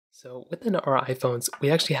So within our iPhones,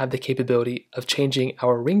 we actually have the capability of changing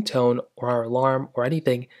our ringtone or our alarm or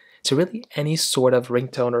anything to really any sort of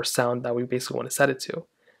ringtone or sound that we basically want to set it to.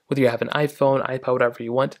 Whether you have an iPhone, iPod, whatever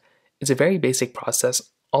you want, it's a very basic process.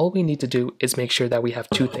 All we need to do is make sure that we have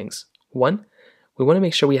two things. One, we want to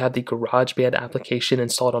make sure we have the Garageband application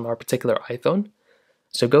installed on our particular iPhone.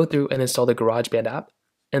 So go through and install the Garageband app.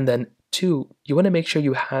 And then two, you want to make sure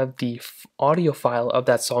you have the audio file of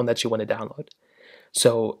that song that you want to download.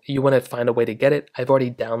 So you want to find a way to get it. I've already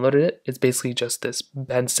downloaded it. It's basically just this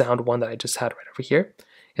bend sound one that I just had right over here.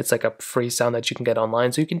 It's like a free sound that you can get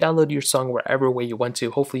online. So you can download your song wherever way you want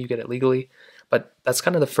to. Hopefully you get it legally. But that's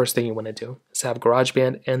kind of the first thing you want to do, is have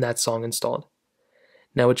GarageBand and that song installed.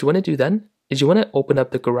 Now what you want to do then is you want to open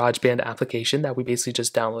up the GarageBand application that we basically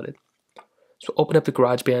just downloaded. So open up the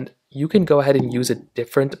GarageBand. You can go ahead and use a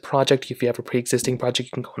different project. If you have a pre-existing project,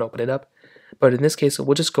 you can go and open it up. But in this case,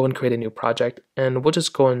 we'll just go and create a new project, and we'll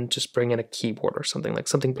just go and just bring in a keyboard or something, like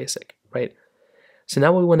something basic, right? So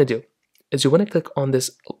now what we want to do is you want to click on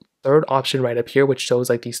this third option right up here, which shows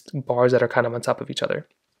like these bars that are kind of on top of each other.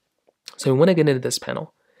 So we want to get into this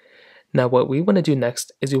panel. Now what we want to do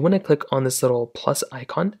next is we want to click on this little plus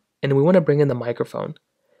icon, and we want to bring in the microphone.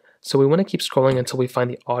 So we want to keep scrolling until we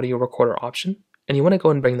find the audio recorder option, and you want to go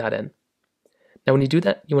and bring that in. Now when you do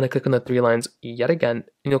that, you want to click on the three lines yet again,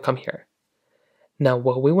 and you'll come here. Now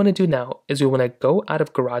what we want to do now is we want to go out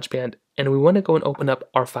of GarageBand and we want to go and open up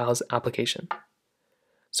our files application.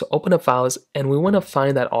 So open up files and we want to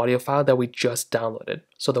find that audio file that we just downloaded.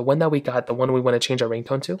 So the one that we got, the one we want to change our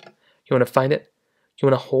ringtone to, you want to find it, you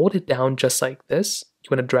want to hold it down just like this, you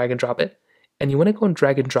want to drag and drop it, and you want to go and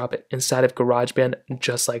drag and drop it inside of GarageBand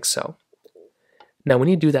just like so. Now when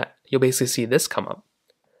you do that, you'll basically see this come up.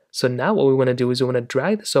 So now what we want to do is we want to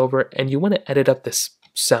drag this over and you want to edit up this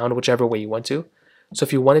sound whichever way you want to. So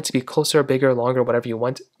if you want it to be closer, bigger, longer, whatever you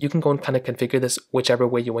want, you can go and kind of configure this whichever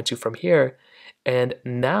way you want to from here. And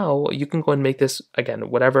now you can go and make this, again,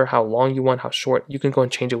 whatever, how long you want, how short, you can go and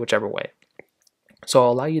change it whichever way. So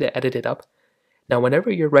I'll allow you to edit it up. Now, whenever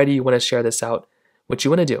you're ready, you want to share this out. What you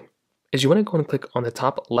want to do is you want to go and click on the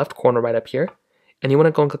top left corner right up here, and you want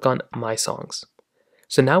to go and click on My Songs.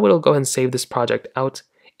 So now it'll go ahead and save this project out.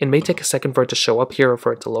 It may take a second for it to show up here or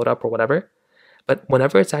for it to load up or whatever. But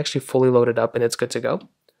whenever it's actually fully loaded up and it's good to go,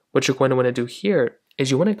 what you're going to want to do here is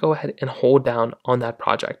you want to go ahead and hold down on that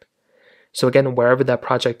project. So again, wherever that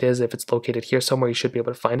project is, if it's located here somewhere, you should be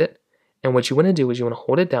able to find it. And what you want to do is you want to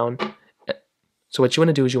hold it down. So what you want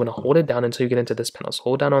to do is you want to hold it down until you get into this panel. So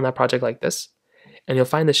hold down on that project like this, and you'll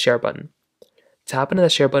find the share button. Tap into the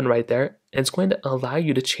share button right there, and it's going to allow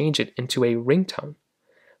you to change it into a ringtone.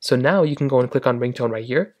 So now you can go and click on ringtone right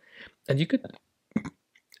here, and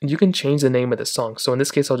you can change the name of the song. So in this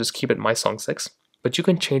case, I'll just keep it My Song 6, but you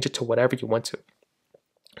can change it to whatever you want to.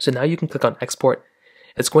 So now you can click on export.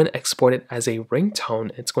 It's going to export it as a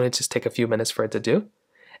ringtone. It's going to just take a few minutes for it to do.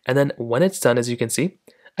 And then when it's done, as you can see,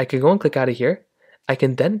 I can go and click out of here. I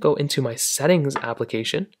can then go into my settings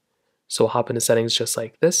application. So I'll hop into settings just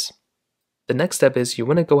like this. The next step is you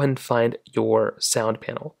want to go ahead and find your sound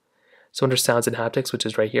panel. So under sounds and haptics, which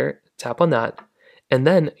is right here, tap on that. And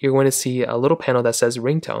then you're going to see a little panel that says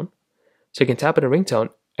ringtone. So you can tap into ringtone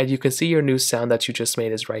and you can see your new sound that you just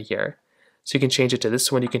made is right here. So you can change it to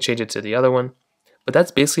this one, you can change it to the other one. But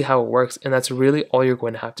that's basically how it works, and that's really all you're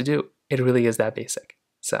going to have to do. It really is that basic.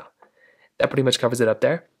 So that pretty much covers it up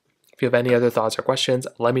there. If you have any other thoughts or questions,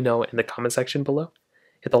 let me know in the comment section below.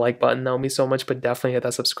 Hit the like button, that would mean so much, but definitely hit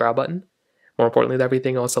that subscribe button. More importantly than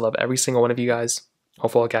everything else, I love every single one of you guys.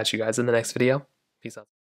 Hopefully I'll catch you guys in the next video. Peace out.